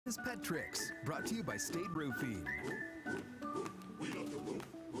is Pet Tricks, brought to you by State Roofing.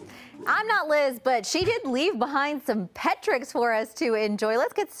 I'm not Liz, but she did leave behind some pet tricks for us to enjoy.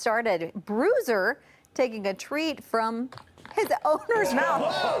 Let's get started. Bruiser taking a treat from his owner's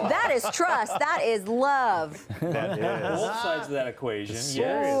mouth. That is trust. That is love. That is. Both sides of that equation.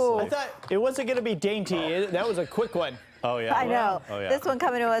 Seriously. I thought it wasn't going to be dainty. That was a quick one. Oh, yeah. I know. Oh, yeah. This one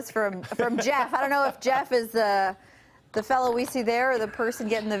coming to us from Jeff. I don't know if Jeff is the fellow we see there or the person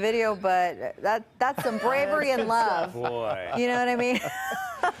getting the video, but that's some bravery and love. Boy. You know what I mean?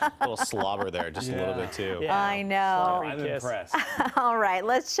 A little slobber there, just a little bit too. Yeah. I know. I'm impressed. All right,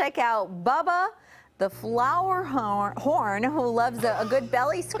 let's check out Bubba, the flower horn, who loves a good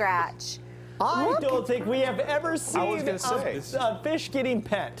belly scratch. I don't think we have ever seen gonna a fish getting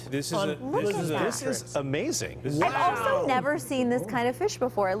pet. This is amazing. I've also never seen this kind of fish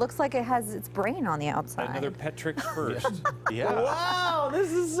before. It looks like it has its brain on the outside. Another pet trick first. Yeah. Wow,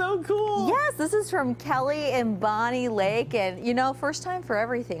 this is so cool. Yes, this is from Kelly and Bonnie Lake, and first time for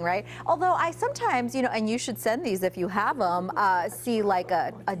everything, right? Although I sometimes, and you should send these if you have them, see like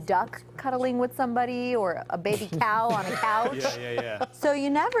a duck cuddling with somebody or a baby cow on a couch. Yeah. So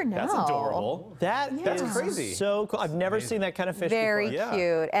you never know. That's adorable. That's crazy. So cool. I've never seen that kind of fish Very before.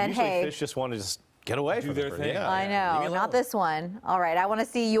 cute. And usually hey, fish just want to just get away from their thing. Yeah. I know, Leave me not alone. this one. All right, I want to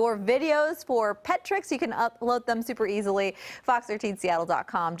see your videos for pet tricks. You can upload them super easily.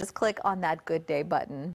 Fox13Seattle.com. Just click on that Good Day button.